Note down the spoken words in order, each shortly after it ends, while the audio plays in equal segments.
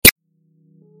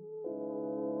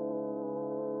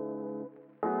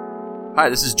Hi,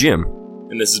 this is Jim.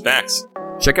 And this is Max.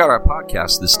 Check out our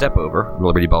podcast, The Step Over, on the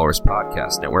Liberty Ballers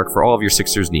Podcast Network for all of your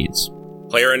Sixers needs.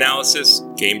 Player analysis,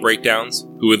 game breakdowns,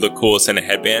 who would look coolest in a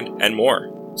headband, and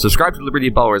more. Subscribe to the Liberty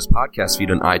Ballers podcast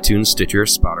feed on iTunes, Stitcher,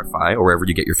 Spotify, or wherever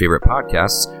you get your favorite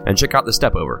podcasts, and check out The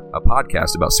Step Over, a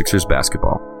podcast about Sixers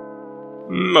basketball.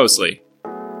 Mostly.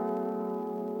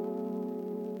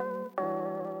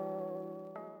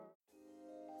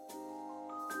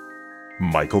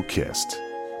 Michael Kist,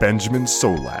 Benjamin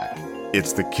Solak.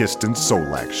 It's the Kist and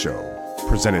Solak Show,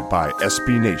 presented by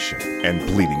SB Nation and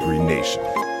Bleeding Green Nation.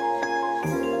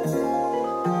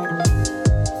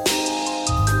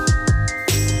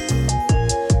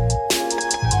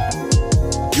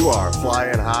 You are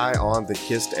flying high on the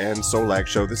Kist and Solak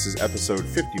Show. This is episode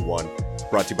 51,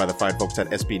 brought to you by the fine folks at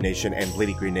SB Nation and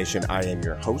Bleeding Green Nation. I am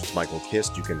your host, Michael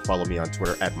Kist. You can follow me on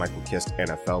Twitter at Michael Kist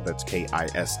NFL. That's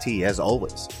K-I-S-T, as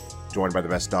always. Joined by the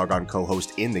best doggone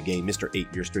co-host in the game, Mr.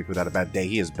 8-Year Streak Without a Bad Day.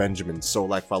 He is Benjamin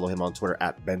Solak. Follow him on Twitter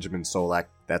at Benjamin Solak.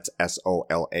 That's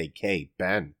S-O-L-A-K.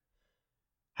 Ben,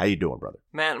 how you doing, brother?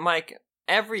 Man, Mike,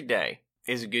 every day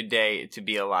is a good day to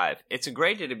be alive. It's a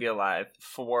great day to be alive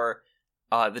for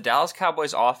the Dallas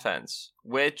Cowboys offense,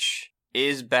 which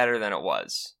is better than it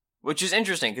was. Which is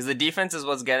interesting, because the defense is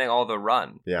what's getting all the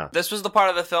run. Yeah. This was the part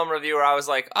of the film review where I was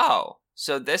like, oh,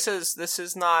 so this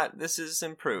is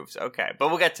improved. Okay, but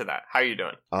we'll get to that. How are you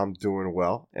doing? I'm doing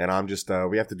well, and I'm just,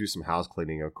 we have to do some house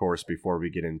cleaning, of course, before we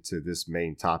get into this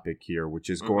main topic here, which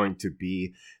is going to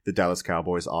be the Dallas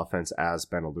Cowboys offense, as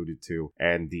Ben alluded to,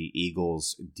 and the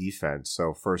Eagles defense.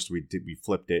 So first, we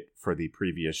flipped it for the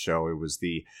previous show. It was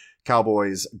the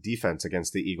Cowboys defense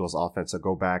against the Eagles offense. So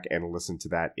go back and listen to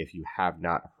that if you have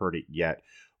not heard it yet.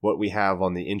 What we have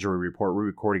on the injury report, we're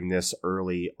recording this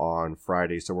early on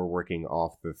Friday, so we're working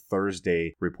off the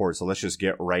Thursday report. So let's just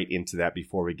get right into that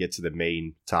before we get to the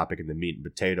main topic and the meat and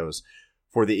potatoes.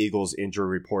 For the Eagles injury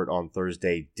report on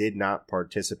Thursday, did not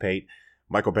participate.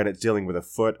 Michael Bennett's dealing with a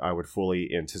foot. I would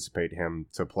fully anticipate him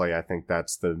to play. I think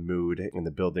that's the mood in the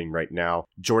building right now.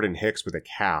 Jordan Hicks with a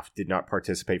calf did not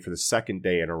participate for the second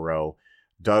day in a row.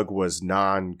 Doug was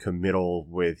non-committal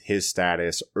with his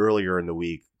status earlier in the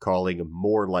week, calling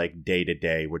more like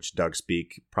day-to-day, which Doug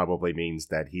speak probably means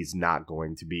that he's not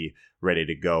going to be ready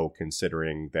to go,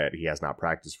 considering that he has not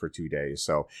practiced for 2 days.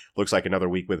 So looks like another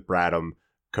week with Bradham,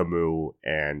 Camus,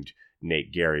 and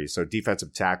Nate Gary. So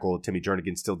defensive tackle, Timmy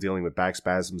Jernigan still dealing with back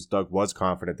spasms. Doug was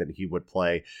confident that he would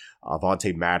play.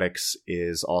 Vontae Maddox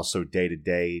is also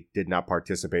day-to-day. Did not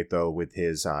participate, though, with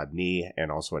his knee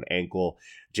and also an ankle.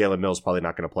 Jalen Mills probably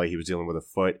not going to play. He was dealing with a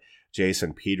foot.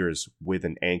 Jason Peters with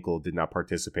an ankle did not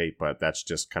participate, but that's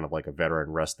just kind of like a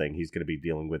veteran rest thing. He's going to be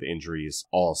dealing with injuries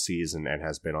all season and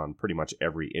has been on pretty much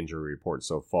every injury report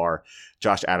so far.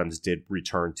 Josh Adams did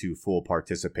return to full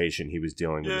participation. He was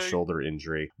dealing with a shoulder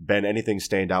injury. Ben, anything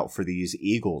stand out for these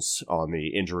Eagles on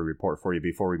the injury report for you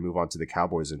before we move on to the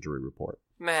Cowboys injury report?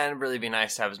 Man, it'd really be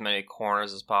nice to have as many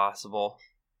corners as possible.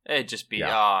 It'd just be,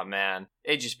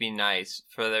 it'd just be nice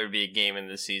for there to be a game in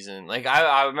the season. Like,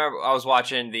 I remember I was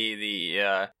watching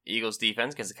the Eagles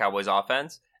defense against the Cowboys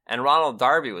offense, and Ronald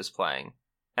Darby was playing.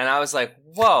 And I was like,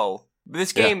 whoa,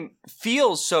 this game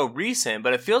feels so recent,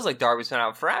 but it feels like Darby's been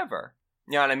out forever.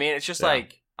 You know what I mean? It's just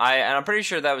like, I'm pretty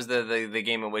sure that was the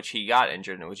game in which he got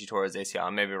injured, in which he tore his ACL. I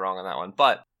may be wrong on that one.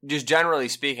 But just generally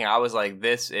speaking, I was like,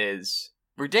 this is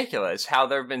ridiculous how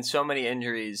there have been so many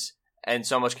injuries and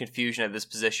so much confusion at this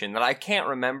position that I can't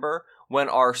remember when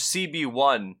our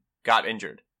CB1 got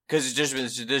injured. Because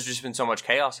there's just been so much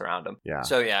chaos around him. Yeah.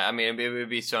 So, yeah, I mean, it would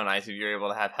be so nice if you're able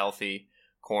to have healthy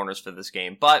corners for this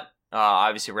game. But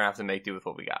obviously, we're going to have to make do with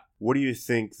what we got. What do you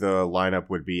think the lineup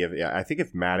would be? I think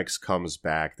if Maddox comes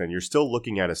back, then you're still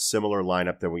looking at a similar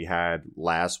lineup than we had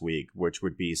last week, which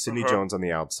would be Sidney Jones on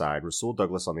the outside, Rasul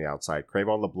Douglas on the outside,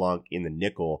 Cravon LeBlanc in the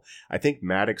nickel. I think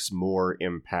Maddox more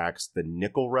impacts the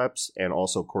nickel reps and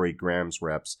also Corey Graham's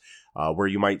reps, where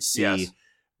you might see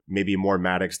maybe more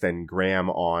Maddox than Graham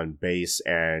on base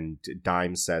and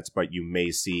dime sets, but you may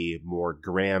see more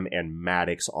Graham and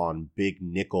Maddox on big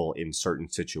nickel in certain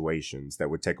situations that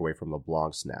would take away from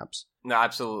LeBlanc snaps. No,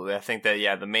 absolutely. I think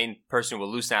that, the main person who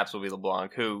will lose snaps will be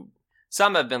LeBlanc, who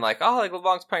some have been like, oh, like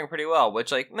LeBlanc's playing pretty well,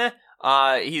 which like, meh.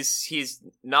 He's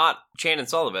not Chandon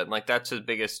Sullivan. Like, that's his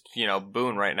biggest,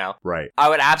 boon right now. Right. I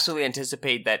would absolutely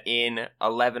anticipate that in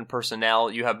 11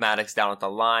 personnel, you have Maddox down at the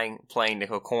line playing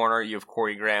nickel corner. You have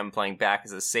Corey Graham playing back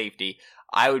as a safety.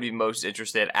 I would be most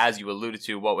interested, as you alluded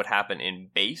to, what would happen in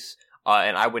base.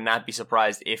 And I would not be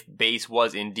surprised if base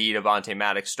was indeed Avonte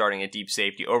Maddox starting at deep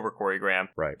safety over Corey Graham.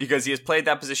 Right. Because he has played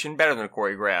that position better than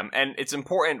Corey Graham. And it's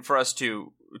important for us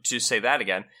to say that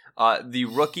again. the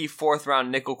rookie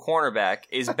 4th-round nickel cornerback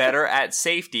is better at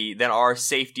safety than our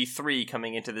safety 3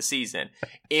 coming into the season.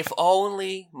 If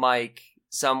only, Mike,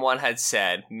 someone had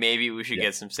said maybe we should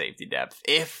get some safety depth.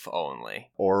 If only.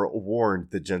 Or warned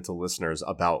the gentle listeners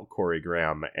about Corey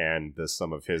Graham and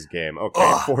some of his game.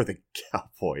 Okay, for the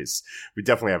Cowboys. We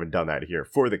definitely haven't done that here.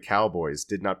 For the Cowboys,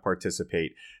 did not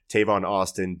participate. Tavon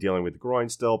Austin dealing with groin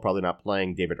still, probably not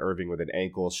playing. David Irving with an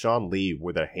ankle. Sean Lee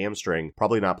with a hamstring,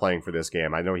 probably not playing for this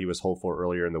game. I know he was hopeful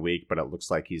earlier in the week, but it looks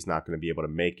like he's not going to be able to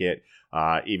make it.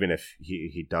 Even if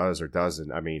he does or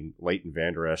doesn't. I mean, Leighton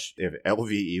Vander Esch, if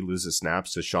LVE loses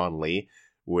snaps to Sean Lee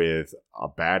with a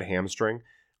bad hamstring,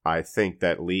 I think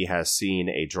that Lee has seen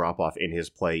a drop-off in his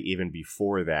play even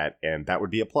before that, and that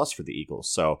would be a plus for the Eagles.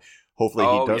 So hopefully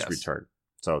he does return.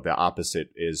 So the opposite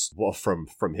is, well, from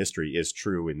history is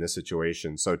true in this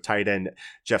situation. So tight end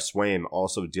Jeff Swaim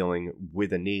also dealing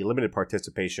with a knee, limited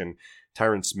participation.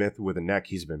 Tyron Smith with a neck.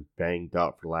 He's been banged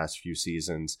up for the last few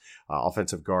seasons.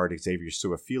 Offensive guard Xavier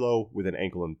Suafilo with an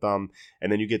ankle and thumb.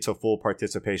 And then you get to full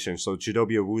participation. So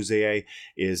Chidobe Awuzie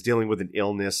is dealing with an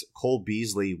illness. Cole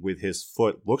Beasley with his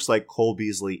foot. Looks like Cole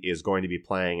Beasley is going to be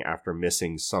playing after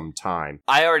missing some time.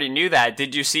 I already knew that.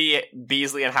 Did you see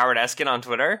Beasley and Howard Eskin on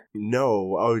Twitter?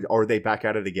 No. Oh, are they back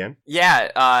at it again?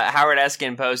 Yeah. Howard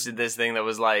Eskin posted this thing that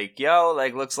was like, yo,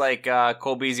 like, looks like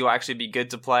Cole Beasley will actually be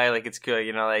good to play. Like, it's good,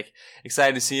 you know, like,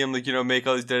 excited to see him, like, you know, make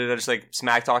all these just like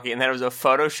smack talking. And then it was a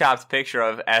photoshopped picture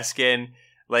of Eskin,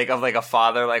 like, of like a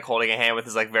father, like, holding a hand with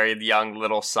his like very young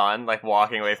little son, like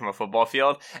walking away from a football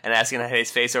field. And Eskin had his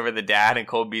face over the dad and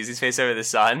Cole Beasley's face over the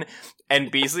son.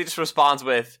 And Beasley just responds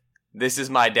with, "This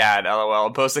is my dad, LOL."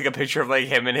 And posts like a picture of like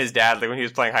him and his dad, like when he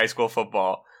was playing high school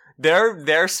football.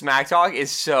 Their smack talk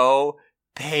is so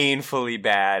painfully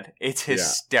bad. It's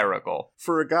hysterical.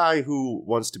 For a guy who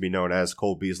wants to be known, as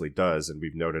Cole Beasley does, and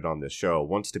we've noted on this show,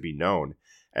 wants to be known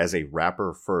as a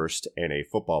rapper first and a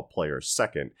football player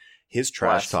second, his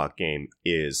trash talk game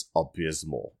is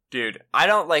abysmal. Dude, I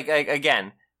don't like,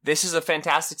 again, this is a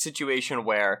fantastic situation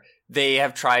where they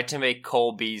have tried to make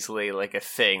Cole Beasley like a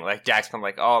thing. Like Dak's been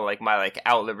like, oh, like my like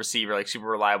outlet receiver, like super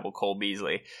reliable Cole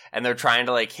Beasley. And they're trying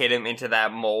to like hit him into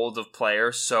that mold of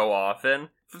player so often.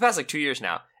 For the past like 2 years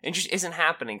now. It just isn't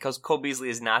happening because Cole Beasley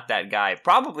is not that guy.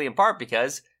 Probably in part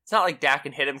because it's not like Dak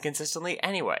can hit him consistently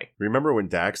anyway. Remember when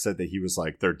Dak said that he was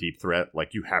like their deep threat?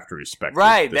 Like, you have to respect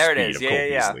the there it is.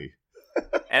 Yeah.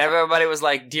 And everybody was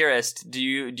like, "Dearest, do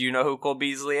you know who Cole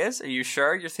Beasley is? Are you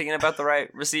sure you're thinking about the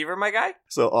right receiver, my guy?"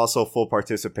 So also full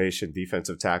participation,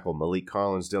 defensive tackle Malik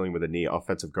Collins dealing with a knee,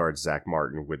 offensive guard Zach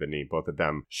Martin with a knee. Both of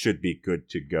them should be good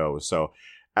to go. So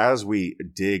as we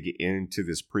dig into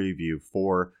this preview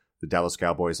for the Dallas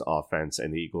Cowboys offense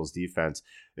and the Eagles defense,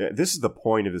 this is the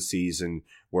point of the season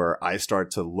where I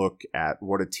start to look at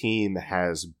what a team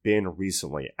has been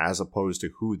recently as opposed to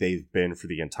who they've been for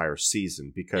the entire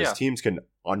season, because teams can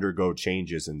undergo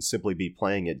changes and simply be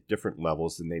playing at different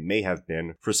levels than they may have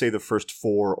been for, say, the first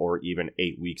 4 or even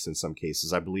 8 weeks in some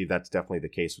cases. I believe that's definitely the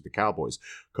case with the Cowboys.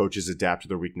 Coaches adapt to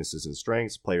their weaknesses and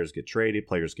strengths. Players get traded.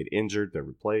 Players get injured. They're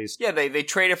replaced. Yeah, they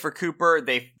traded for Cooper.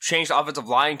 They've changed offensive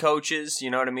line coaches. You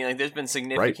know what I mean? Like, there's been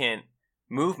significant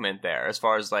movement there as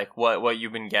far as like what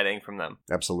you've been getting from them.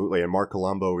 Absolutely. And Mark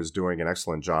Colombo is doing an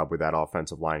excellent job with that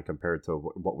offensive line compared to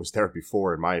what was there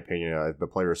before. In my opinion, the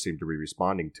players seem to be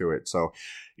responding to it. So,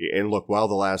 and look, while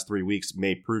the last 3 weeks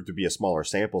may prove to be a smaller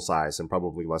sample size and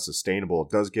probably less sustainable,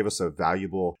 it does give us a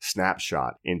valuable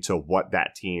snapshot into what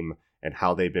that team and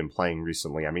how they've been playing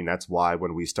recently. I mean, that's why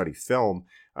when we study film,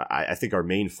 I think our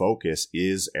main focus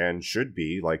is and should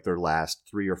be like their last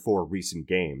 3 or 4 recent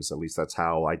games. At least that's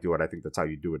how I do it. I think that's how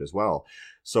you do it as well.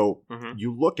 So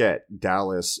you look at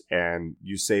Dallas and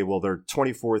you say, well, they're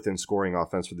 24th in scoring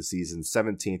offense for the season,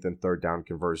 17th in third down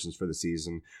conversions for the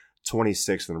season,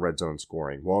 26th in red zone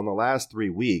scoring. Well, in the last 3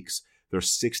 weeks, they're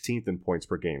 16th in points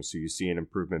per game. So you see an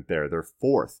improvement there. They're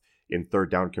 4th in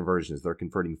third down conversions. They're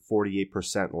converting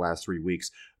 48% in the last 3 weeks.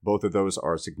 Both of those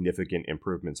are significant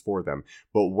improvements for them.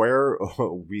 But where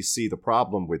we see the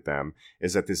problem with them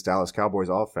is that this Dallas Cowboys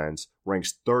offense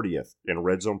ranks 30th in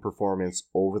red zone performance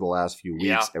over the last few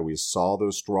weeks. And we saw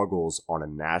those struggles on a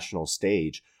national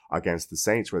stage against the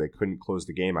Saints where they couldn't close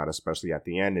the game out, especially at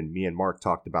the end. And me and Mark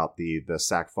talked about the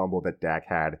sack fumble that Dak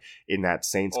had in that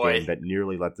Saints game that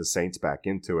nearly let the Saints back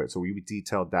into it. So we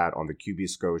detailed that on the QB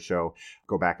Sco show.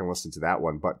 Go back and listen to that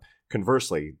one. But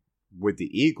conversely, with the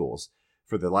Eagles,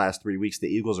 for the last 3 weeks, the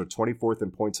Eagles are 24th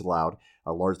in points allowed,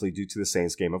 largely due to the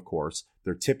Saints game, of course.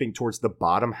 They're tipping towards the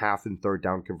bottom half in third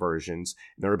down conversions.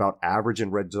 They're about average in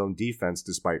red zone defense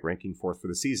despite ranking 4th for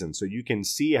the season. So you can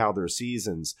see how their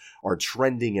seasons are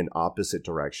trending in opposite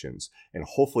directions. And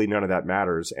hopefully none of that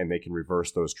matters and they can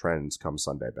reverse those trends come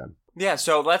Sunday, Ben. Yeah,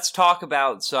 so let's talk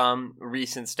about some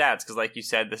recent stats because like you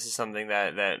said, this is something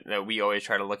that we always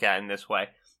try to look at in this way.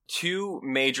 Two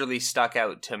majorly stuck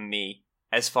out to me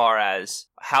as far as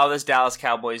how this Dallas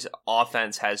Cowboys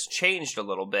offense has changed a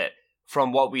little bit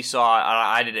from what we saw.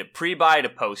 I did it pre-bye to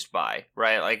post-bye,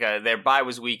 right? Like their bye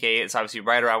was week 8. It's obviously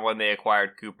right around when they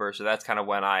acquired Cooper, so that's kind of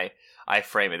when I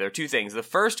frame it. There are two things. The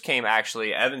first came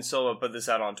actually, Evan Silva put this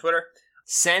out on Twitter.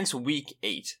 Since week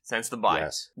 8, since the bye,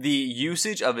 the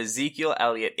usage of Ezekiel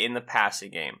Elliott in the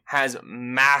passing game has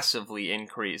massively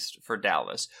increased for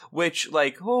Dallas, which,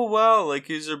 like, oh, wow, like,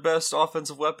 he's their best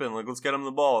offensive weapon. Like, let's get him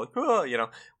the ball. Like, oh, you know,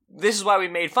 this is why we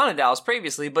made fun of Dallas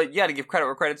previously, but you got to give credit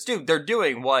where credit's due. They're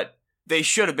doing what they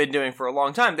should have been doing for a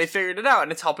long time. They figured it out,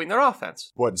 and it's helping their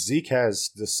offense. What, Zeke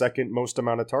has the second most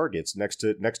amount of targets next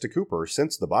to Cooper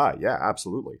since the bye. Yeah,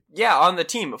 absolutely. Yeah, on the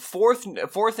team.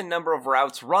 Fourth in number of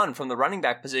routes run from the running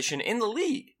back position in the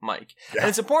league, Mike. Yeah. And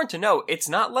it's important to note, it's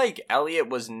not like Elliott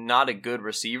was not a good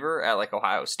receiver at, like,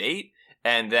 Ohio State.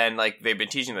 And then, like, they've been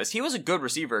teaching this. He was a good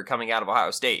receiver coming out of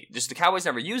Ohio State. Just the Cowboys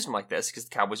never used him like this because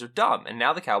the Cowboys are dumb. And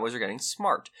now the Cowboys are getting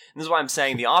smart. And this is why I'm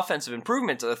saying the offensive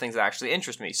improvements are the things that actually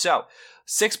interest me. So,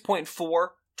 6.4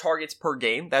 targets per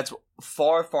game. That's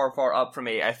far, far, far up from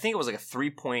I think it was like a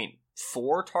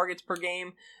 3.4 targets per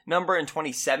game number in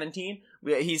 2017.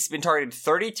 He's been targeted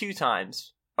 32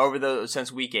 times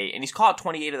since week 8. And he's caught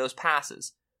 28 of those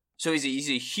passes. So he's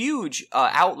a huge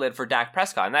outlet for Dak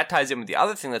Prescott, and that ties in with the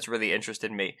other thing that's really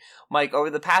interested me. Mike,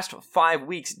 over the past 5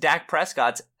 weeks, Dak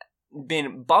Prescott's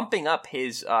been bumping up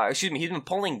he's been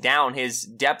pulling down his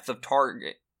depth of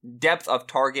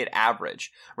target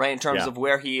average, right, in terms of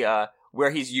where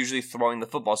he's usually throwing the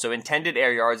football. So intended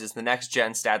air yards is the next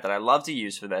gen stat that I love to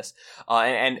use for this.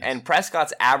 And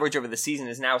Prescott's average over the season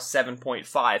is now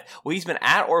 7.5. Well, he's been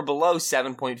at or below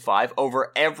 7.5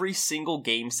 over every single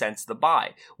game since the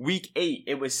bye. Week 9,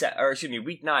 it was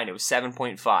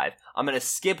 7.5. I'm going to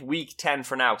skip week 10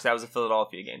 for now because that was a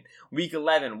Philadelphia game. Week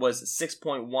 11 was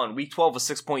 6.1. Week 12 was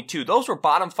 6.2. Those were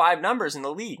bottom 5 numbers in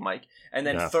the league, Mike. And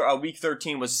then week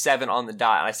 13 was 7 on the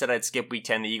dot. And I said I'd skip week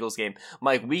 10, the Eagles game.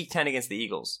 Mike, week 10 against the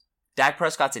Eagles, Dak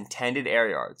Prescott's intended air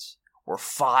yards were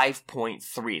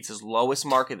 5.3. It's his lowest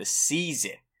mark of the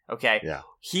season. Okay? Yeah.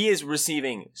 He is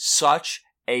receiving such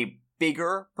a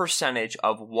bigger percentage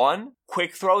of, one,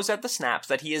 quick throws at the snaps,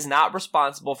 that he is not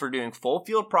responsible for doing full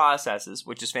field processes,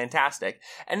 which is fantastic.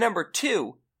 And number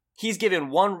 2, he's given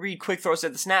one read quick throws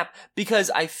at the snap because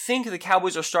I think the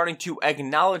Cowboys are starting to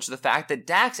acknowledge the fact that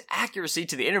Dak's accuracy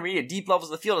to the intermediate deep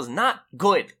levels of the field is not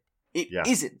good. It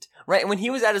isn't, right? And when he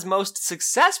was at his most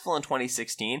successful in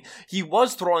 2016, he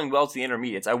was throwing well to the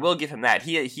intermediates. I will give him that.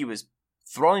 He was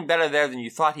throwing better there than you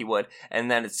thought he would, and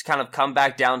then it's kind of come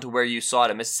back down to where you saw it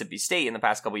at Mississippi State in the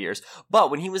past couple of years. But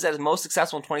when he was at his most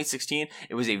successful in 2016,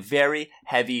 it was a very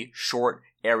heavy, short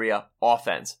area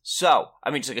offense. So, I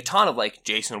mean, just like a ton of, like,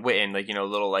 Jason Witten, like, you know,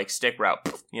 little, like, stick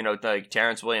route, you know, like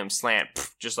Terrence Williams slant,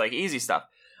 just like easy stuff.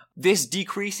 This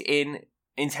decrease in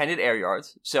intended air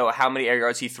yards, so how many air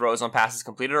yards he throws on passes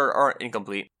completed or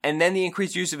incomplete, and then the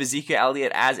increased use of Ezekiel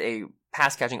Elliott as a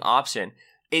pass-catching option,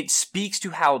 it speaks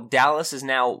to how Dallas is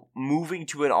now moving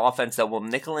to an offense that will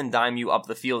nickel and dime you up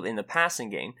the field in the passing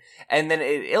game. And then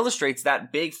it illustrates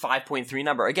that big 5.3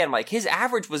 number. Again, Mike, his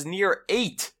average was near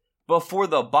 8 before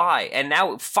the bye, and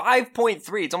now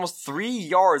 5.3. It's almost 3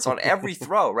 yards on every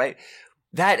throw, right?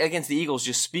 That against the Eagles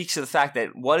just speaks to the fact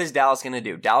that what is Dallas going to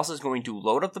do? Dallas is going to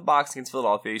load up the box against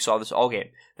Philadelphia. You saw this all game.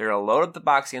 They're going to load up the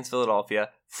box against Philadelphia,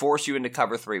 force you into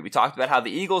cover 3. We talked about how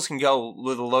the Eagles can go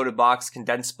with a loaded box,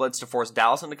 condense splits to force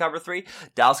Dallas into cover 3.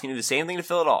 Dallas can do the same thing to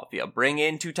Philadelphia. Bring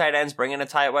in 2 tight ends, bring in a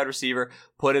tight wide receiver,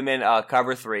 put him in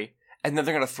cover 3. And then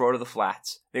they're going to throw to the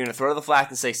flats. They're going to throw to the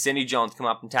flats and say, Sidney Jones, come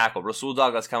up and tackle. Rasul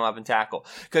Douglas, come up and tackle.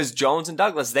 Because Jones and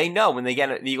Douglas, they know when they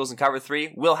get the Eagles in cover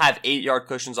 3, we'll have 8-yard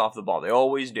cushions off the ball. They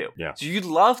always do. Yeah. So you'd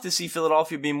love to see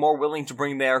Philadelphia be more willing to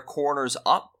bring their corners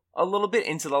up a little bit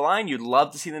into the line. You'd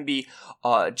love to see them be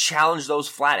challenge those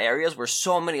flat areas where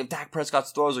so many of Dak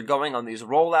Prescott's throws are going on these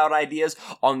rollout ideas,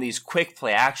 on these quick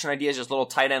play action ideas, just little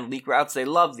tight end leak routes. They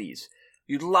love these.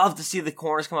 You'd love to see the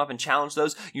corners come up and challenge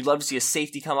those. You'd love to see a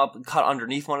safety come up and cut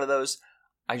underneath one of those.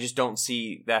 I just don't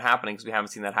see that happening because we haven't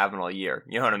seen that happen all year.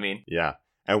 You know what I mean? Yeah.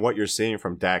 And what you're seeing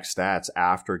from Dak's stats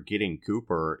after getting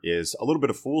Cooper is a little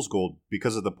bit of fool's gold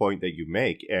because of the point that you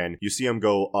make. And you see him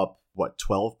go up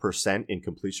 12% in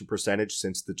completion percentage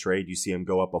since the trade. You see him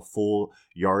go up a full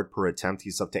yard per attempt.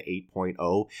 He's up to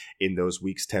 8.0 in those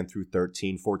weeks 10 through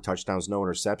 13, 4 touchdowns, no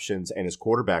interceptions, and his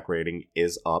quarterback rating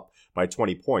is up by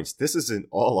 20 points. This isn't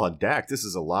all on Dak. This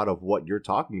is a lot of what you're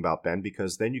talking about, Ben,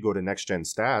 because then you go to Next Gen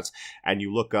Stats and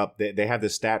you look up, they have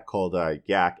this stat called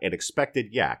YAC, an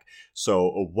expected YAC.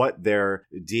 So what they're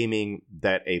deeming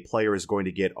that a player is going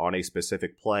to get on a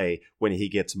specific play when he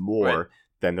gets more,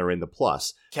 then they're in the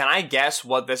plus. Can I guess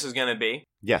what this is going to be?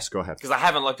 Yes, go ahead. Because I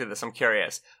haven't looked at this. I'm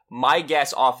curious. My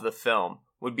guess off the film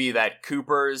would be that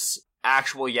Cooper's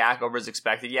actual YAC over his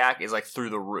expected YAC is like through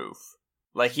the roof.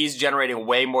 Like he's generating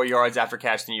way more yards after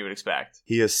catch than you would expect.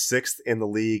 He is 6th in the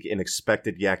league in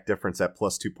expected YAC difference at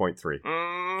plus 2.3.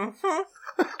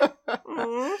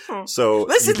 So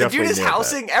listen, the dude is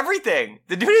housing everything.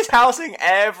 The dude is housing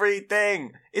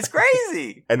everything. It's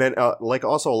crazy. And then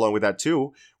also along with that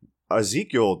too,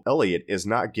 Ezekiel Elliott is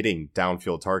not getting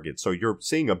downfield targets. So you're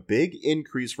seeing a big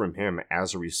increase from him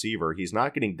as a receiver. He's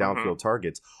not getting downfield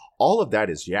targets. All of that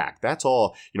is YAC. That's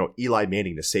all, Eli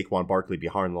Manning to Saquon Barkley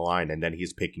behind the line, and then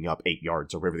he's picking up 8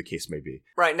 yards or whatever the case may be.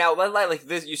 Right. Now, like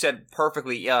this, you said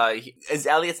perfectly, is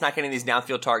Elliott's not getting these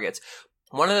downfield targets.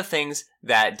 One of the things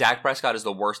that Dak Prescott is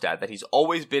the worst at, that he's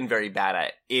always been very bad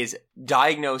at, is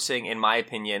diagnosing, in my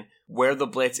opinion, where the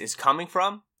blitz is coming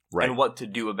from. Right. And what to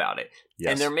do about it.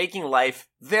 Yes. And they're making life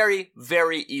very,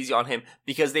 very easy on him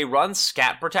because they run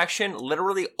scat protection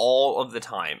literally all of the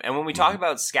time. And when we talk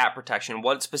about scat protection,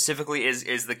 what specifically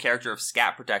is the character of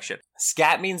scat protection?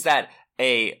 Scat means that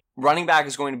a running back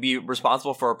is going to be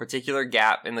responsible for a particular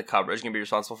gap in the coverage, going to be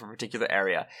responsible for a particular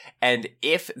area. And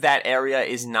if that area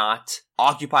is not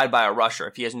occupied by a rusher,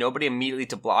 if he has nobody immediately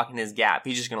to block in his gap,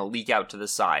 he's just going to leak out to the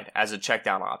side as a check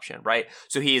down option, right?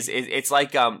 So it's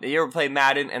like, you ever play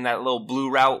Madden and that little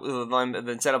blue route,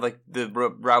 instead of like the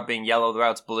route being yellow, the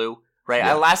route's blue, right?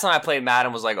 Yeah. Last time I played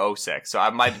Madden was like 06, so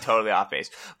I might be totally off base,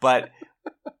 but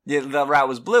the route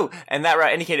was blue, and that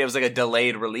route indicated it was like a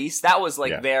delayed release. That was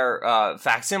like their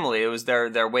facsimile. It was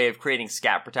their way of creating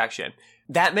scat protection.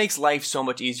 That makes life so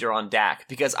much easier on Dak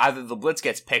because either the blitz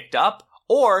gets picked up,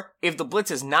 or if the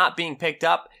blitz is not being picked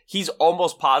up, he's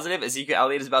almost positive Ezekiel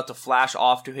Elliott is about to flash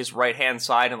off to his right-hand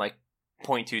side in like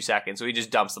 0.2 seconds. So he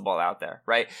just dumps the ball out there,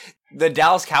 right? The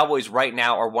Dallas Cowboys right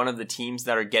now are one of the teams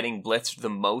that are getting blitzed the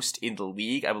most in the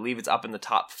league. I believe it's up in the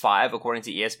top 5 according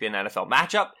to ESPN NFL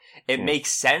matchup. It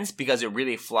makes sense because it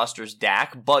really flusters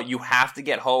Dak, but you have to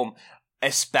get home,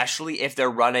 especially if they're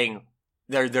running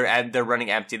they're running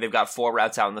empty. They've got 4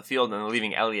 routes out in the field and they're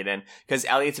leaving Elliott in because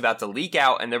Elliott's about to leak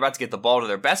out and they're about to get the ball to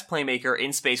their best playmaker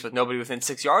in space with nobody within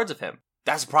 6 yards of him.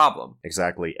 That's a problem.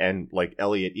 Exactly. And like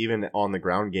Elliott, even on the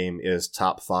ground game, is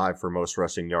top 5 for most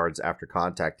rushing yards after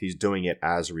contact. He's doing it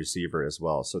as a receiver as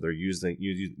well. So they're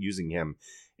using him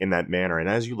in that manner. And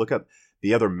as you look up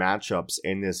the other matchups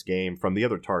in this game from the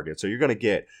other targets, so you're going to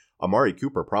get Amari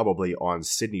Cooper probably on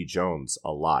Sidney Jones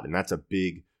a lot. And that's a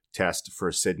big test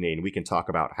for Sidney. And we can talk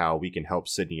about how we can help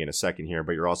Sidney in a second here.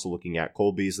 But you're also looking at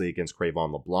Cole Beasley against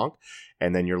Crayvon LeBlanc.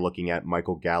 And then you're looking at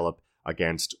Michael Gallup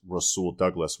against Rasul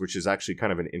Douglas, which is actually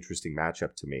kind of an interesting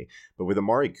matchup to me. But with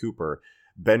Amari Cooper,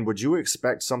 Ben, would you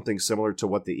expect something similar to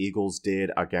what the Eagles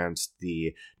did against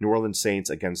the New Orleans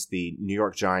Saints, against the New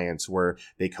York Giants, where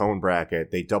they cone bracket,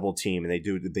 they double team, and they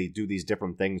do these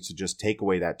different things to just take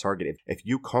away that target? If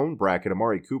you cone bracket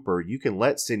Amari Cooper, you can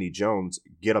let Sidney Jones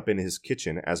get up in his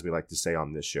kitchen, as we like to say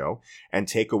on this show, and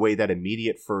take away that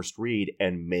immediate first read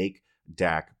and make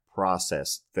Dak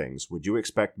process things. Would you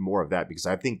expect more of that? Because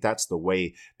I think that's the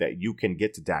way that you can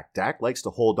get to Dak. Dak likes to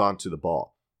hold on to the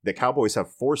ball. The Cowboys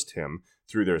have forced him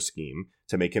through their scheme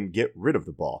to make him get rid of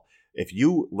the ball. If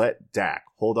you let Dak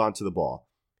hold on to the ball,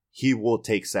 he will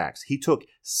take sacks. He took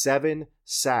 7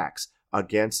 sacks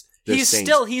against the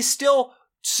Saints. He's still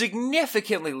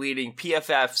significantly leading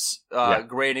PFF's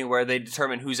grading, where they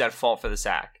determine who's at fault for the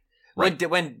sack. Right.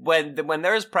 When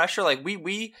there's pressure, like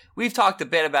we've talked a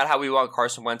bit about how we want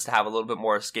Carson Wentz to have a little bit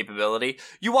more escapability.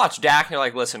 You watch Dak and you're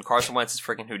like, listen, Carson Wentz is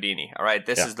freaking Houdini. All right,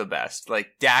 this is the best.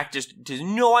 Like Dak just has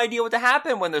no idea what to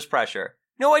happen when there's pressure.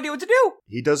 No idea what to do.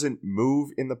 He doesn't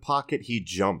move in the pocket. He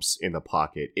jumps in the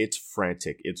pocket. It's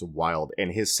frantic. It's wild.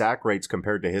 And his sack rates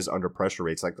compared to his under pressure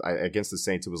rates, like against the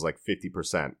Saints, it was like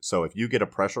 50%. So if you get a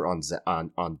pressure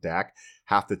on Dak,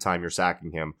 half the time you're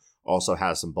sacking him. Also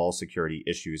has some ball security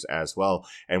issues as well.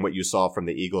 And what you saw from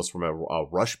the Eagles from a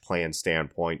rush plan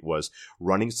standpoint was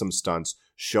running some stunts,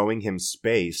 showing him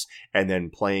space, and then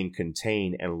playing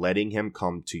contain and letting him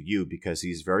come to you because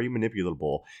he's very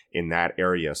manipulable in that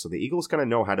area. So the Eagles kind of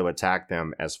know how to attack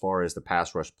them as far as the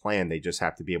pass rush plan. They just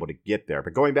have to be able to get there.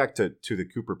 But going back to the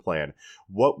Cooper plan,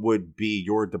 what would be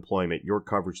your deployment, your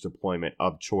coverage deployment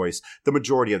of choice the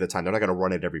majority of the time? They're not going to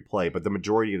run it every play, but the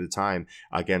majority of the time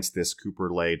against this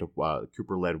Cooper-led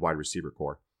wide receiver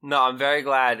core. No, I'm very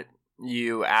glad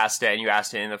you asked it, and you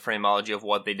asked it in the phraseology of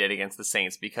what they did against the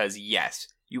Saints, because yes,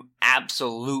 you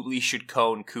absolutely should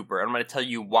cone Cooper. And I'm going to tell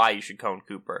you why you should cone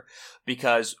Cooper.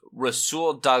 Because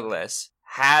Rasul Douglas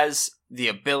has the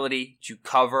ability to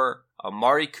cover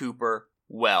Amari Cooper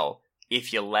well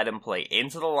if you let him play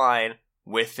into the line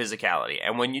with physicality.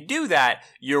 And when you do that,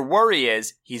 your worry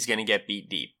is he's going to get beat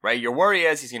deep, right? Your worry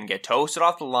is he's going to get toasted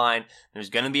off the line. There's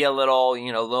going to be a little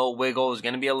wiggle. There's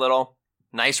going to be a little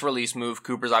nice release move.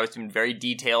 Cooper's obviously been very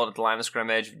detailed at the line of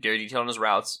scrimmage, very detailed in his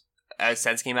routes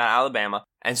since he came out of Alabama.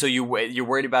 And so you're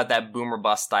worried about that boomer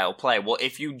bust style play. Well,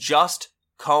 if you just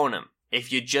cone him,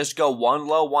 if you just go one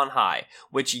low, one high,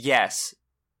 which, yes,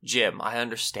 Jim, I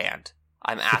understand.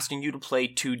 I'm asking you to play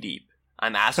too deep.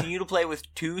 I'm asking you to play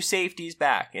with two safeties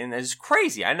back. And it's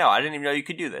crazy. I know. I didn't even know you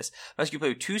could do this. I'm asking you to play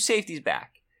with two safeties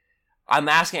back. I'm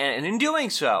asking, and in doing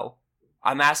so,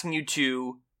 I'm asking you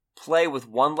to play with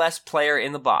one less player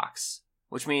in the box,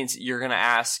 which means you're going to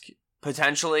ask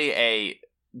potentially a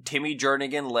Timmy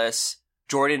Jernigan-less,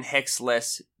 Jordan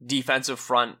Hicks-less defensive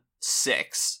front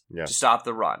six to stop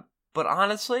the run. But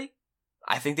honestly,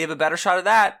 I think they have a better shot at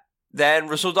that than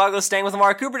Rasul Douglas staying with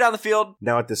Amari Cooper down the field.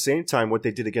 Now, at the same time, what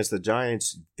they did against the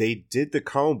Giants, they did the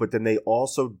cone, but then they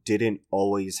also didn't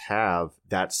always have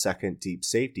that second deep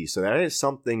safety. So that is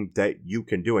something that you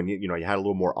can do. And, you had a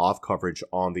little more off coverage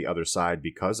on the other side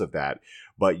because of that.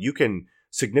 But you can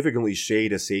significantly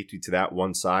shade a safety to that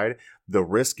one side. The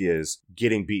risk is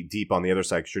getting beat deep on the other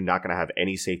side because you're not going to have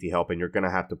any safety help and you're going to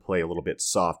have to play a little bit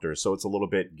softer. So it's a little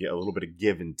bit of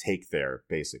give and take there,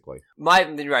 basically. Right.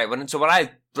 So when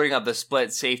I bring up the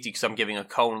split safety because I'm giving a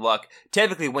cone look,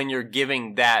 typically when you're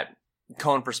giving that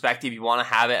cone perspective, you want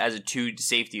to have it as a two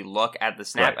safety look at the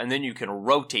snap, and then you can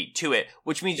rotate to it,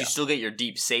 which means you still get your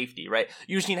deep safety, right?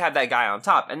 You just need to have that guy on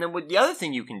top. And then the other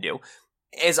thing you can do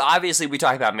is obviously we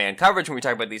talk about man coverage when we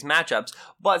talk about these matchups,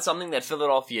 but something that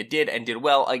Philadelphia did and did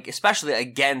well, especially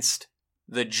against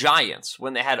the Giants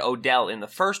when they had Odell in the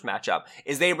first matchup,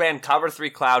 is they ran cover 3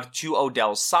 cloud to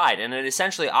Odell's side, and it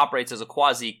essentially operates as a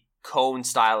quasi cone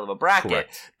style of a bracket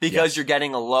because you're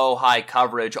getting a low high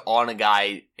coverage on a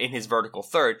guy in his vertical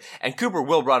third, and Cooper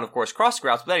will run, of course, cross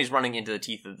routes, but then he's running into the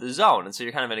teeth of the zone, and so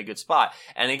you're kind of in a good spot.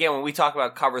 And again, when we talk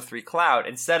about cover 3 cloud,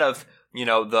 instead of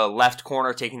the left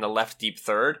corner taking the left deep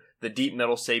third, the deep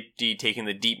middle safety taking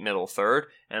the deep middle third,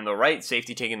 and the right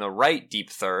safety taking the right deep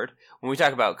third. When we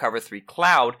talk about cover 3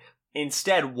 cloud,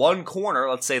 instead one corner,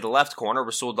 let's say the left corner,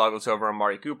 Rasul Douglas over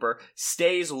Amari Cooper,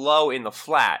 stays low in the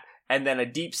flat, and then a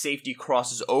deep safety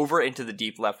crosses over into the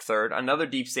deep left third. Another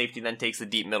deep safety then takes the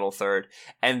deep middle third,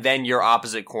 and then your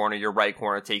opposite corner, your right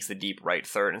corner, takes the deep right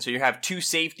third. And so you have two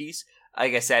safeties,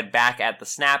 like I said, back at the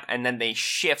snap, and then they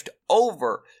shift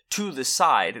over to the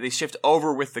side. They shift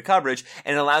over with the coverage,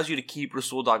 and it allows you to keep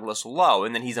Rasul Douglas low.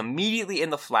 And then he's immediately in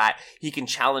the flat. He can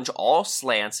challenge all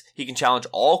slants. He can challenge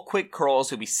all quick curls.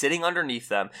 He'll be sitting underneath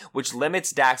them, which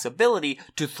limits Dak's ability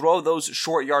to throw those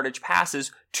short yardage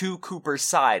passes to Cooper's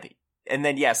side. And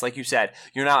then, yes, like you said,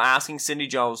 you're now asking Sidney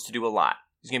Jones to do a lot.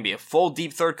 He's going to be a full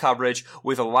deep third coverage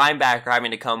with a linebacker having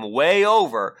to come way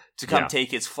over to come take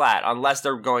his flat, unless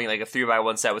they're going like a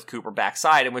 3-by-1 set with Cooper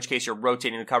backside, in which case you're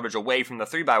rotating the coverage away from the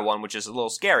 3-by-1, which is a little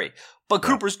scary. But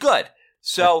Cooper's good.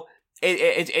 So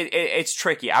it's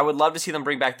tricky. I would love to see them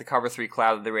bring back the cover 3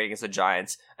 cloud that they ran against the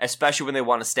Giants, especially when they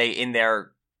want to stay in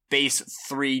their base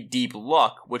 3 deep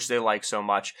look, which they like so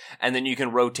much, and then you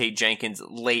can rotate Jenkins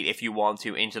late if you want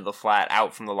to into the flat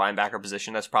out from the linebacker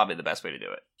position. That's probably the best way to do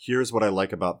it. Here's what I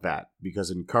like about that, because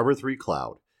in cover 3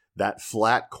 cloud, that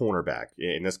flat cornerback,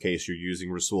 in this case you're using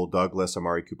Rasul Douglas,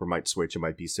 Amari Cooper might switch, it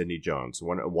might be Sidney Jones,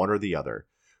 one or the other,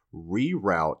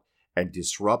 reroute and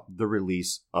disrupt the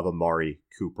release of Amari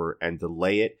Cooper and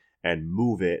delay it and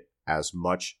move it as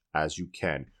much as you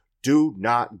can. Do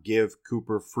not give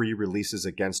Cooper free releases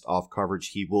against off coverage.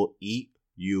 He will eat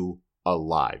you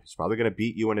alive. He's probably going to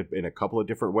beat you in a couple of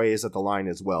different ways at the line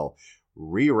as well.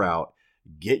 Reroute,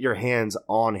 get your hands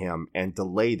on him and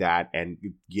delay that and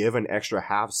give an extra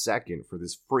half second for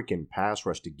this freaking pass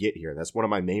rush to get here. That's one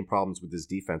of my main problems with this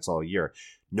defense all year.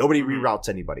 Nobody reroutes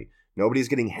anybody. Nobody's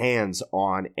getting hands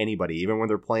on anybody, even when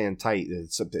they're playing tight.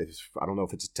 I don't know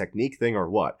if it's a technique thing or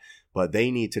what, but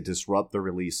they need to disrupt the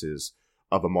releases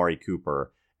of Amari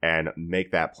Cooper and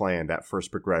make that plan, that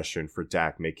first progression for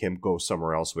Dak, make him go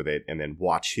somewhere else with it, and then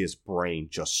watch his brain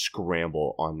just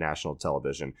scramble on national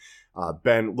television.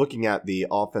 Ben, looking at the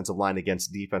offensive line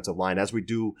against defensive line, as we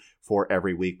do for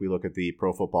every week, we look at the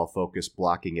Pro Football Focus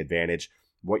blocking advantage.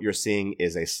 What you're seeing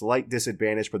is a slight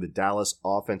disadvantage for the Dallas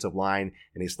offensive line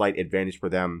and a slight advantage for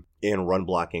them in run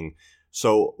blocking.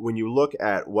 So when you look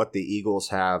at what the Eagles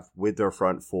have with their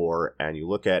front four, and you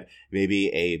look at maybe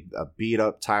a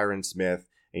beat-up Tyron Smith,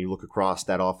 and you look across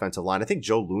that offensive line, I think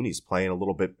Joe Looney's playing a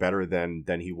little bit better than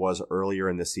he was earlier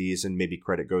in the season. Maybe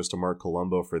credit goes to Mark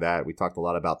Colombo for that. We talked a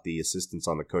lot about the assistants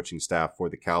on the coaching staff for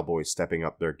the Cowboys stepping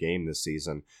up their game this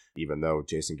season, even though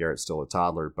Jason Garrett's still a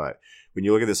toddler. But when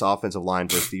you look at this offensive line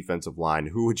versus defensive line,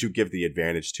 who would you give the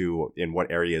advantage to in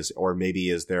what areas? Or maybe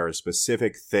is there a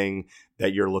specific thing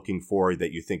that you're looking for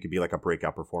that you think could be like a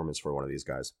breakout performance for one of these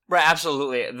guys? Right,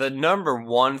 absolutely. The number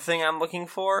one thing I'm looking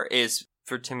for is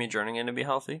for Timmy Jernigan to be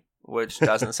healthy, which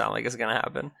doesn't sound like it's going to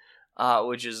happen,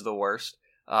 which is the worst.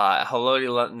 Haloti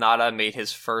Ngata made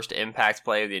his first impact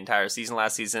play of the entire season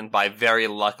last season by very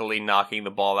luckily knocking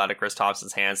the ball out of Chris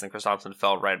Thompson's hands, and Chris Thompson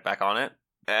fell right back on it.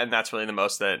 And that's really the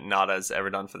most that Ngata's ever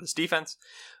done for this defense.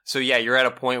 So yeah, you're at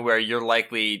a point where you're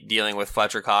likely dealing with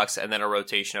Fletcher Cox and then a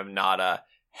rotation of Ngata,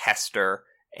 Hester,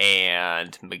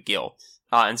 and McGill.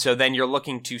 And so then you're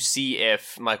looking to see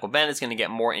if Michael Bennett's going to get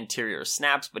more interior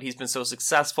snaps, but he's been so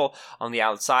successful on the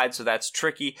outside, so that's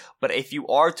tricky. But if you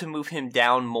are to move him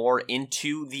down more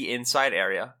into the inside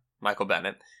area, Michael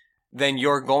Bennett, then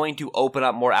you're going to open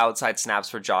up more outside snaps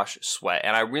for Josh Sweat.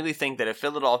 And I really think that if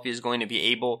Philadelphia is going to be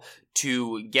able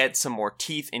to get some more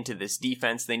teeth into this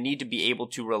defense, they need to be able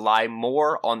to rely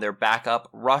more on their backup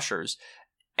rushers.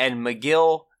 And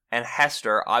McGill and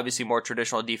Hester, obviously more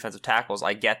traditional defensive tackles,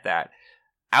 I get that,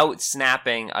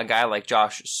 out-snapping a guy like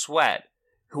Josh Sweat,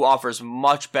 who offers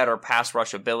much better pass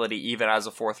rush ability even as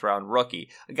a fourth-round rookie.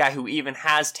 A guy who even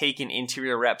has taken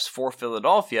interior reps for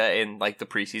Philadelphia in like the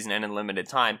preseason and in limited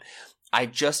time. I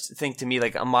just think, to me,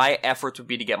 like, my efforts would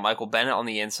be to get Michael Bennett on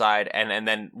the inside and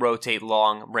then rotate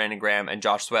Long, Brandon Graham, and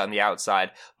Josh Sweat on the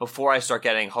outside before I start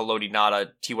getting Haloti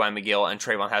Ngata, T.Y. McGill, and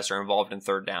Trayvon Hester involved in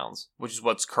third downs, which is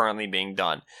what's currently being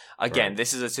done. Again,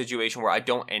 This is a situation where I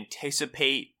don't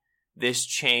anticipate this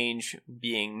change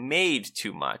being made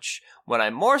too much. What I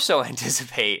more so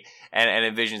anticipate and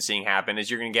envision seeing happen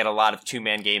is you're going to get a lot of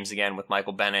two-man games again with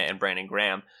Michael Bennett and Brandon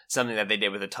Graham, something that they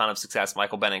did with a ton of success,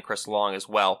 Michael Bennett and Chris Long as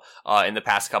well, in the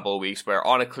past couple of weeks, where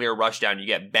on a clear rushdown, you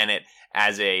get Bennett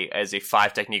as a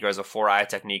 5 technique or as a 4-eye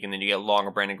technique, and then you get Long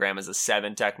or Brandon Graham as a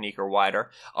 7 technique or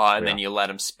wider, then you let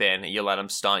him spin, you let him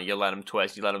stunt, you let him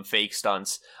twist, you let him fake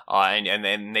stunts, and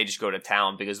then they just go to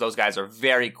town, because those guys are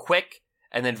very quick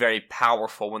and then very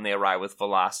powerful when they arrive with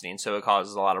velocity, and so it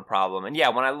causes a lot of problem. And yeah,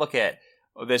 when I look at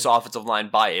this offensive line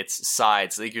by its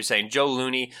sides, like you're saying, Joe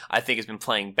Looney, I think, has been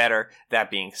playing better.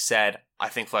 That being said, I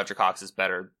think Fletcher Cox is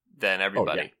better than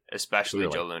everybody, especially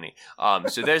Joe Looney.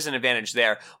 So there's an advantage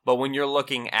there. But when you're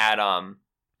looking at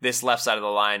this left side of the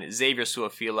line, Xavier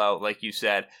Su'a-Filo, like you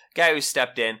said, guy who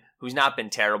stepped in, who's not been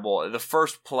terrible. The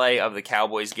first play of the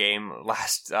Cowboys game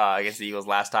against the Eagles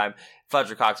last time,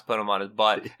 Fletcher Cox put him on his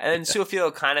butt. And then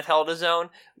Su'a-Filo kind of held his own.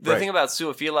 The thing about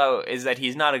Su'a-Filo is that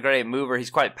he's not a great mover. He's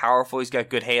quite powerful. He's got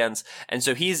good hands. And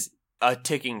so he's a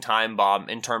ticking time bomb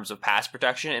in terms of pass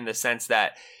protection, in the sense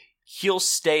that he'll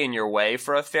stay in your way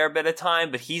for a fair bit of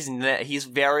time, but he's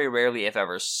very rarely, if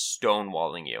ever,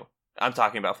 stonewalling you. I'm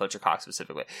talking about Fletcher Cox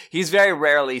specifically. He's very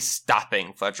rarely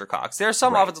stopping Fletcher Cox. There are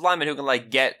some offensive linemen who can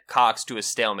get Cox to a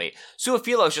stalemate.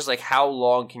 Su'a-Filo is just how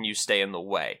long can you stay in the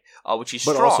way, which he's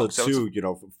strong. But also, too,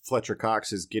 Fletcher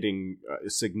Cox is getting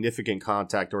significant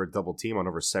contact or a double team on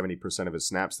over 70% of his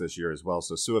snaps this year as well.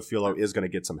 So Su'a-Filo is going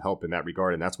to get some help in that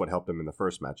regard, and that's what helped him in the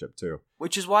first matchup too.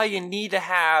 Which is why you need to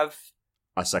have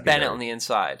a secondary Bennett on the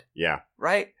inside. Yeah.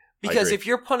 Right? Because if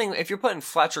you're putting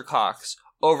Fletcher Cox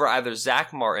over either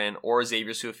Zach Martin or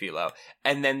Xavier Su'a-Filo,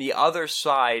 and then the other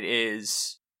side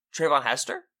is Trayvon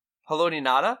Hester, Haloti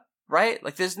Ngata, right?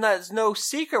 There's no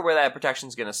secret where that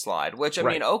protection's going to slide, which, I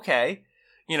mean, okay.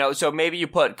 So maybe you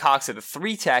put Cox at the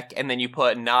 3 tech, and then you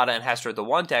put Ngata and Hester at the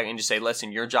 1 tech, and just say,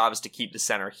 listen, your job is to keep the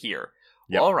center here.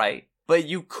 Yep. All right. But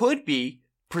you could be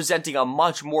presenting a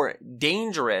much more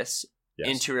dangerous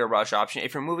interior rush option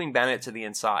if you're moving Bennett to the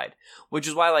inside, which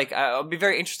is why, it'll be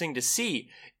very interesting to see.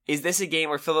 Is this a game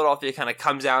where Philadelphia kind of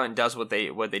comes out and does what they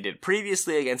did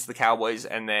previously against the Cowboys,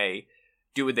 and they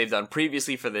do what they've done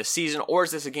previously for this season? Or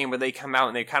is this a game where they come out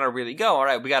and they kind of really go, all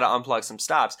right, we got to unplug some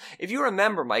stops? If you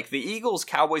remember, Mike, the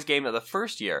Eagles-Cowboys game of the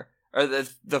first year, or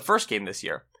the first game this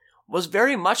year, was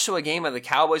very much so a game of the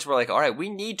Cowboys were all right, we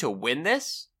need to win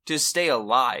this to stay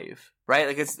alive, right?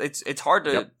 Like it's hard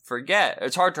to forget.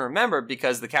 It's hard to remember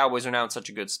because the Cowboys are now in such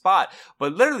a good spot.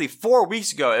 But literally 4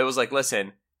 weeks ago, it was like,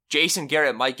 listen, Jason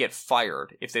Garrett might get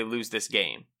fired if they lose this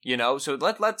game, you know? So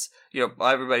let's, you know,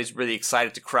 everybody's really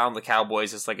excited to crown the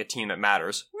Cowboys as like a team that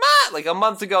matters. Like a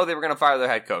month ago, they were going to fire their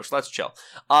head coach. Let's chill.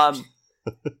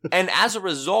 And as a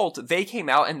result, they came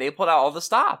out and they pulled out all the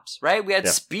stops, right? We had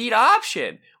speed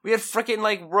option. We had freaking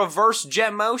like reverse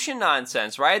jet motion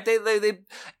nonsense, right? They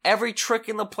every trick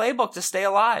in the playbook to stay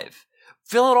alive.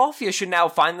 Philadelphia should now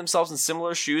find themselves in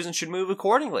similar shoes and should move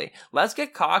accordingly. Let's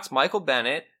get Cox, Michael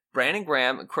Bennett, Brandon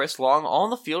Graham, and Chris Long all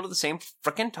on the field at the same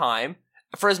freaking time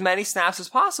for as many snaps as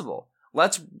possible.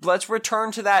 Let's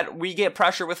return to that. We get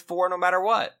pressure with 4 no matter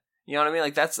what. You know what I mean?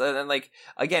 Like that's like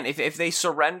again, if they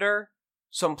surrender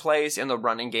some plays in the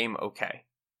running game, okay.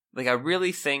 Like I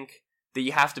really think that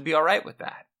you have to be all right with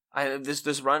that.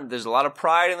 This run, there's a lot of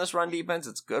pride in this run defense.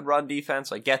 It's good run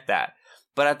defense. I get that,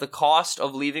 but at the cost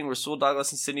of leaving Rasul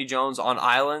Douglas and Sidney Jones on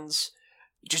islands,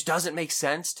 it just doesn't make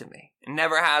sense to me. It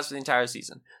never has for the entire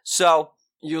season. So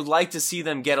you'd like to see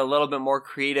them get a little bit more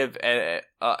creative,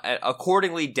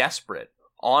 accordingly desperate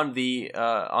on the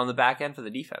back end for the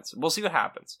defense. We'll see what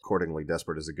happens. Accordingly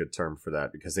desperate is a good term for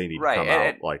that because they need to come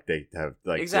out like they have,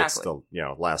 like exactly. It's still, you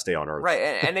know, last day on earth. Right.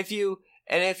 And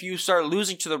if you start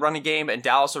losing to the running game and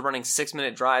Dallas are running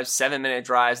 6-minute drives, 7-minute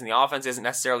drives, and the offense isn't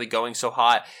necessarily going so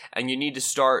hot and you need to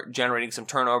start generating some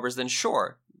turnovers, then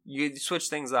sure, you switch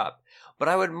things up. But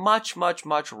I would much, much,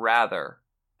 much rather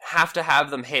have to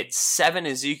have them hit 7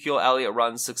 Ezekiel Elliott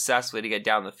runs successfully to get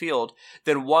down the field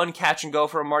than 1 catch and go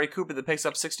for Amari Cooper that picks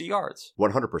up 60 yards.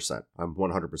 100%. I'm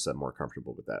 100% more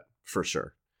comfortable with that, for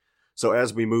sure. So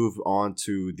as we move on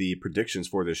to the predictions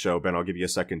for this show, Ben, I'll give you a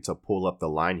second to pull up the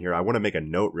line here. I want to make a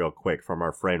note real quick from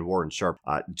our friend Warren Sharp.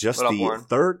 The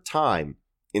third time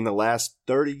in the last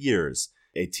 30 years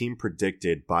a team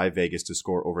predicted by Vegas to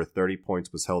score over 30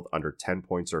 points was held under 10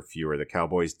 points or fewer. The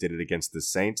Cowboys did it against the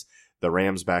Saints. The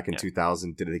Rams back in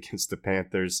 2000 did it against the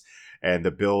Panthers. And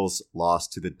the Bills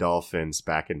lost to the Dolphins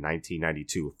back in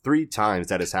 1992. 3 times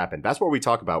that has happened. That's what we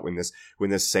talk about when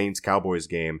this Saints-Cowboys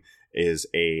game is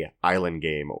a island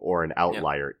game or an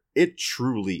outlier. It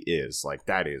truly is. Like,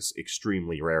 that is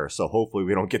extremely rare. So hopefully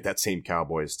we don't get that same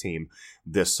Cowboys team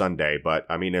this Sunday. But,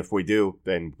 I mean, if we do,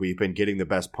 then we've been getting the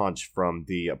best punch from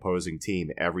the opposing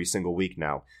team every single week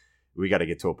now. We got to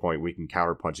get to a point we can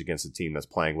counterpunch against a team that's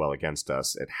playing well against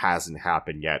us. It hasn't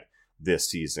happened yet this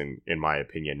season, in my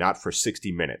opinion. Not for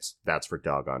 60 minutes. That's for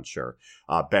doggone sure.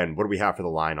 Ben, what do we have for the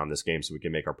line on this game so we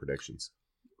can make our predictions?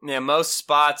 Yeah, most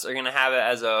spots are going to have it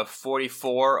as a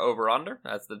 44 over-under.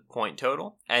 That's the point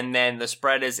total. And then the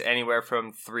spread is anywhere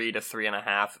from 3 to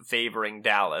 3.5 favoring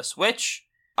Dallas, which,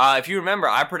 if you remember,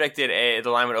 I predicted the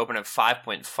line would open at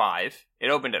 5.5. It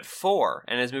opened at 4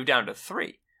 and has moved down to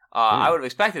 3. I would have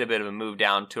expected a bit of a move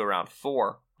down to around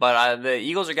 4. But the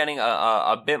Eagles are getting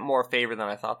a bit more favor than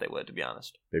I thought they would, to be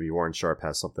honest. Maybe Warren Sharp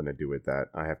has something to do with that.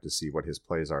 I have to see what his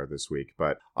plays are this week.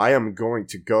 But I am going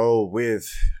to go with,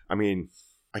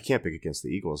 I can't pick against the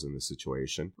Eagles in this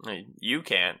situation. You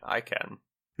can't. I can.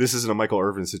 This isn't a Michael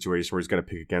Irvin situation where he's going to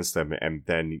pick against them and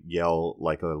then yell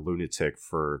like a lunatic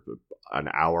for an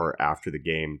hour after the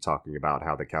game talking about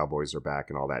how the Cowboys are back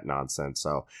and all that nonsense.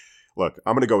 So, look,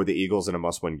 I'm going to go with the Eagles in a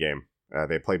must-win game.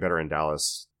 They play better in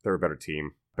Dallas. They're a better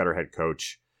team, better head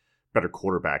coach, better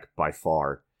quarterback by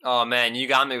far. Oh, man, you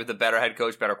got me with the better head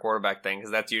coach, better quarterback thing,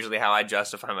 because that's usually how I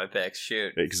justify my picks.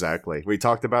 Shoot. Exactly. We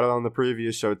talked about it on the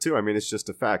previous show, too. It's just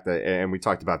a fact. And we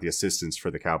talked about the assistants for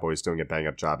the Cowboys doing a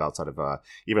bang-up job outside of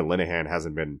even Linehan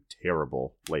hasn't been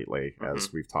terrible lately,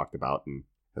 as we've talked about, and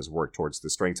has worked towards the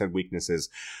strengths and weaknesses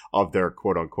of their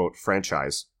quote-unquote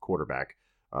franchise quarterback,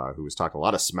 who was talking a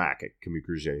lot of smack at Camus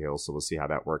Grugier-Hill, so we'll see how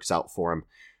that works out for him.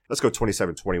 Let's go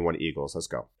 27-21 Eagles. Let's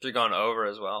go. You're going over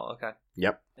as well. Okay.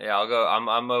 Yep. Yeah, I'll go.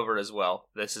 I'm over as well.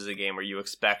 This is a game where you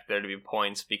expect there to be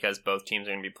points because both teams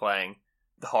are going to be playing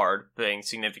hard, playing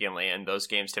significantly, and those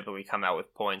games typically come out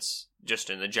with points just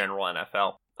in the general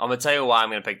NFL. I'm going to tell you why I'm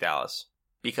going to pick Dallas.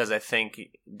 Because I think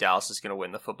Dallas is going to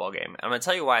win the football game. I'm going to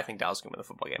tell you why I think Dallas is going to win the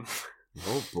football game.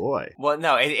 Oh boy. Well,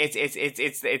 no,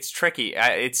 it's tricky.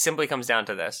 It simply comes down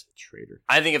to this. Traitor.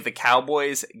 I think if the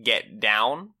Cowboys get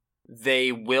down,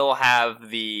 they will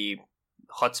have the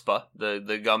chutzpah,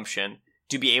 the gumption,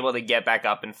 to be able to get back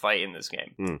up and fight in this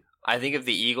game. I think if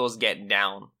the Eagles get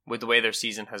down with the way their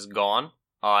season has gone,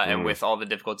 and with all the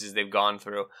difficulties they've gone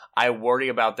through, I worry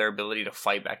about their ability to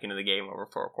fight back into the game over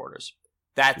 4 quarters.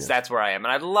 That's where I am.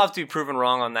 And I'd love to be proven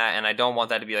wrong on that, and I don't want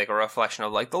that to be like a reflection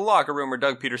of like the locker room or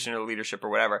Doug Peterson or leadership or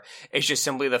whatever. It's just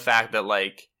simply the fact that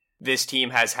like this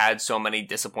team has had so many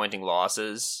disappointing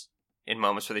losses in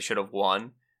moments where they should have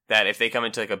won that if they come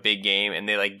into like a big game and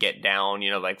they like get down,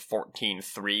 like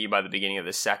 14-3 by the beginning of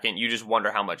the second, you just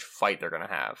wonder how much fight they're going to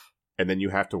have. And then you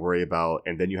have to worry about,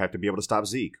 and then you have to be able to stop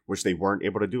Zeke, which they weren't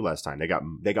able to do last time.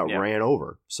 They got ran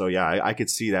over. So yeah, I could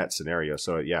see that scenario.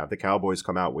 So yeah, if the Cowboys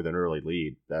come out with an early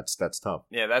lead, that's tough.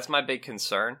 Yeah, that's my big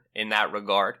concern in that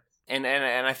regard. And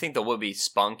I think there will be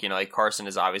spunk. Like Carson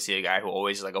is obviously a guy who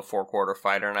always is like a 4-quarter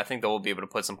fighter, and I think they will be able to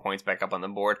put some points back up on the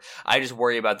board. I just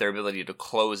worry about their ability to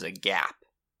close a gap.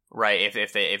 Right,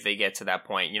 if they get to that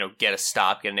point, get a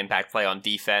stop, get an impact play on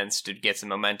defense to get some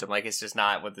momentum. Like, it's just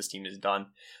not what this team has done.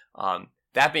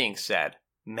 That being said,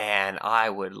 man, I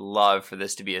would love for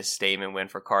this to be a statement win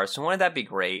for Carson. Wouldn't that be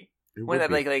great?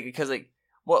 Wouldn't that be because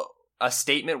a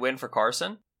statement win for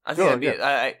Carson? I think that'd be.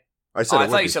 Yeah. I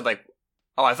thought you said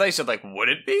would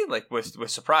it be? Like,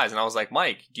 with surprise. And I was like,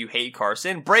 Mike, do you hate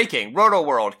Carson? Breaking. Roto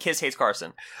World. Kist hates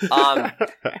Carson.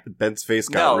 Ben's face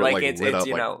got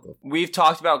lit up. We've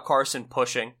talked about Carson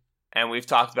pushing, and we've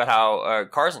talked about how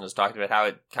Carson has talked about how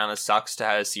it kind of sucks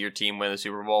to see your team win the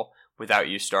Super Bowl without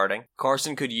you starting.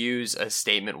 Carson could use a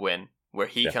statement win where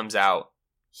he comes out,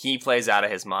 he plays out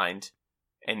of his mind,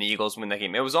 and the Eagles win that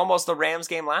game. It was almost the Rams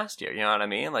game last year, you know what I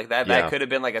mean? Like that could have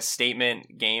been like a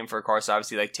statement game for Carson.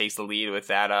 Obviously, like takes the lead with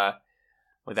that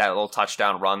little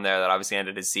touchdown run there that obviously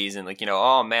ended his season. Like,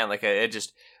 oh man, like it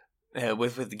just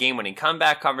with the game-winning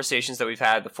comeback conversations that we've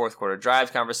had, the fourth quarter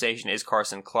drives conversation, is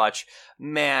Carson clutch?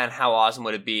 Man, how awesome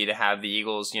would it be to have the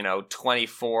Eagles,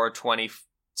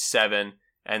 24-27,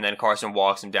 and then Carson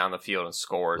walks him down the field and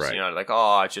scores. Right.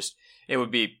 It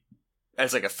would be.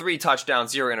 It's like a 3-touchdown,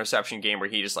 0 interception game where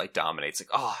he just like dominates.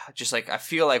 I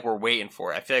feel like we're waiting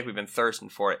for it. I feel like we've been thirsting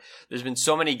for it. There's been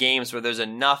so many games where there's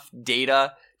enough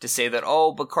data to say that,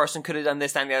 but Carson could have done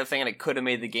this, that, and the other thing, and it could have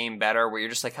made the game better, where you're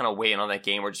just like kind of waiting on that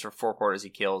game where just for 4 quarters he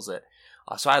kills it.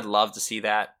 So I'd love to see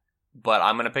that, but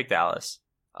I'm going to pick Dallas.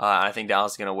 I think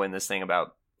Dallas is going to win this thing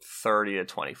about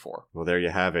 30-24. Well, there you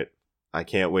have it. I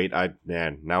can't wait. Now I really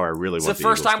want the Eagles to win. It's the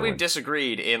first time we've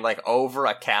disagreed in like over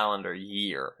a calendar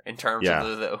year in terms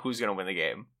of who's going to win the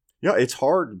game. Yeah, it's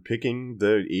hard picking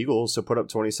the Eagles to put up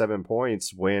 27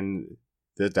 points when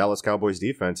the Dallas Cowboys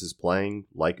defense is playing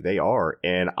like they are.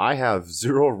 And I have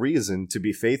zero reason to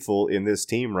be faithful in this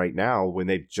team right now when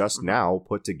they've just now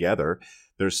put together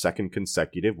their second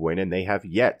consecutive win, and they have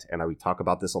yet, and we talk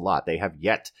about this a lot, they have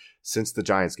yet, since the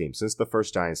Giants game, since the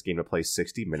first Giants game, to play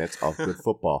 60 minutes of good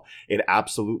football. It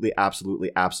absolutely,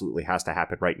 absolutely, absolutely has to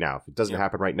happen right now. If it doesn't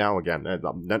happen right now, again,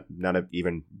 none of it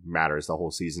even matters. The whole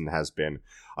season has been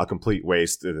a complete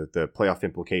waste. The playoff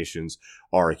implications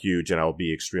are huge, and I'll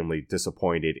be extremely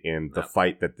disappointed in the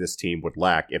fight that this team would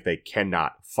lack if they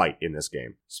cannot fight in this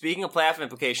game. Speaking of playoff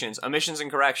implications, omissions and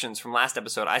corrections from last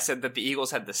episode, I said that the Eagles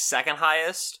had the second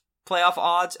highest playoff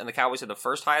odds and the Cowboys had the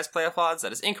first highest playoff odds.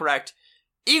 That is incorrect.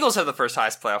 Eagles have the first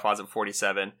highest playoff odds at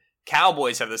 47.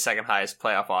 Cowboys have the second highest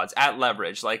playoff odds at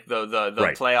leverage, like the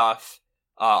right. Playoff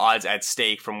odds at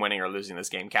stake from winning or losing this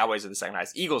game. Cowboys are the second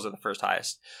highest. Eagles are the first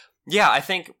highest. Yeah, I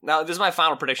think, now this is my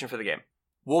final prediction for the game.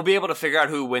 We'll be able to figure out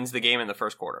who wins the game in the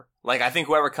first quarter. Like, I think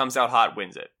whoever comes out hot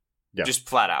wins it. Yeah. Just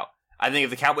flat out. I think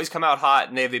if the Cowboys come out hot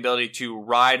and they have the ability to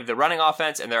ride the running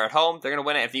offense and they're at home, they're going to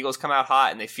win it. If the Eagles come out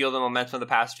hot and they feel the momentum of the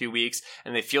past few weeks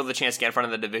and they feel the chance to get in front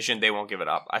of the division, they won't give it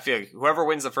up. I feel like whoever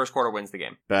wins the first quarter wins the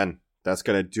game. Ben, that's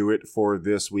going to do it for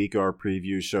this week. Our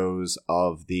preview shows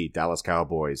of the Dallas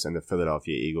Cowboys and the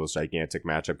Philadelphia Eagles gigantic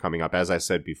matchup coming up. As I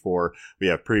said before, we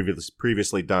have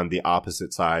previously done the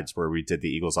opposite sides where we did the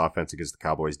Eagles offense against the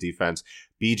Cowboys defense.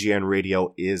 BGN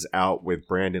Radio is out with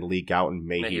Brandon Lee Gouton,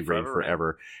 May he reign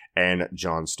forever, and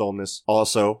John Stolness.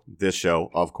 Also, this show,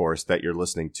 of course, that you're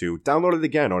listening to, download it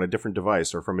again on a different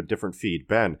device or from a different feed.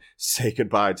 Ben, say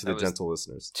goodbye to the gentle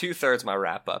listeners. 2/3 my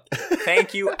wrap up.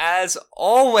 Thank you, as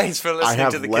always, for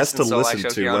listening to the Kist and Solak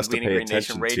show here on Bleeding Green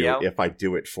Nation Radio. If I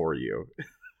do it for you.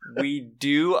 We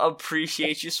do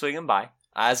appreciate you swinging by.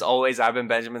 As always, I've been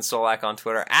Benjamin Solak on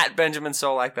Twitter, at Benjamin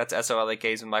Solak, that's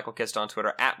SOLAKs, and Michael Kist on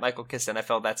Twitter, at Michael Kist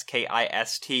NFL, that's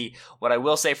KIST. What I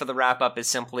will say for the wrap-up is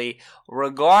simply,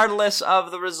 regardless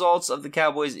of the results of the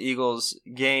Cowboys-Eagles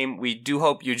game, we do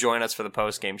hope you join us for the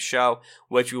post-game show,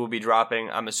 which we will be dropping,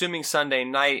 I'm assuming Sunday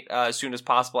night, as soon as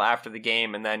possible after the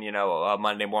game, and then,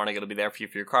 Monday morning it'll be there for you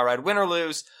for your car ride, win or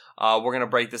lose. We're going to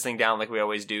break this thing down like we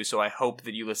always do, so I hope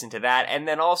that you listen to that, and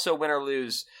then also win or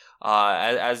lose.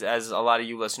 As a lot of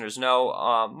you listeners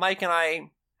know, Mike and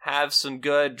I have some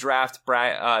good draft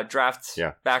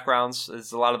backgrounds.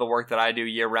 It's a lot of the work that I do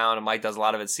year round, and Mike does a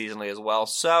lot of it seasonally as well.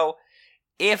 So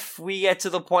if we get to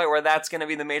the point where that's going to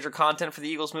be the major content for the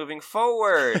Eagles moving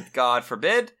forward, God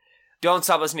forbid, Don't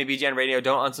stop listening to BGN Radio.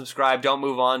 Don't unsubscribe. Don't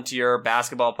move on to your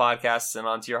basketball podcasts and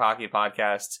onto your hockey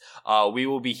podcasts. We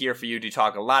will be here for you to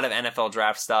talk a lot of NFL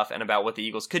draft stuff and about what the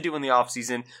Eagles could do in the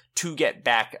offseason to get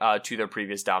back to their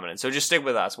previous dominance. So just stick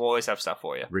with us. We'll always have stuff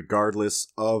for you. Regardless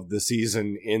of the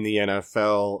season in the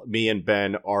NFL, me and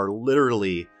Ben are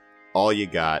literally all you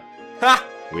got. Ha!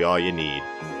 We all you need.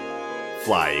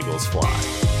 Fly, Eagles,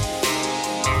 fly.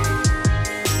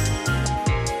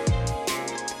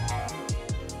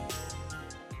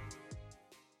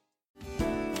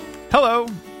 Hello,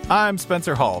 I'm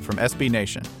Spencer Hall from SB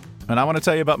Nation, and I want to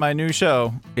tell you about my new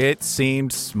show, It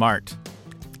Seemed Smart.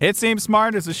 It Seemed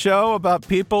Smart is a show about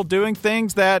people doing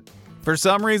things that, for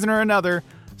some reason or another,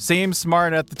 seem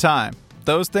smart at the time.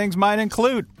 Those things might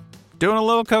include doing a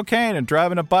little cocaine and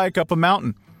driving a bike up a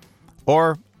mountain.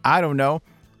 Or, I don't know,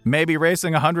 maybe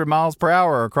racing 100 miles per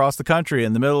hour across the country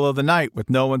in the middle of the night with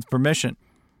no one's permission.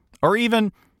 Or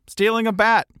even stealing a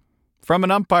bat from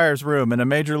an umpire's room in a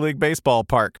Major League Baseball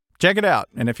park. Check it out,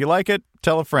 and if you like it,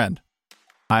 tell a friend.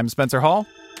 I'm Spencer Hall.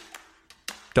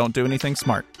 Don't do anything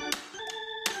smart.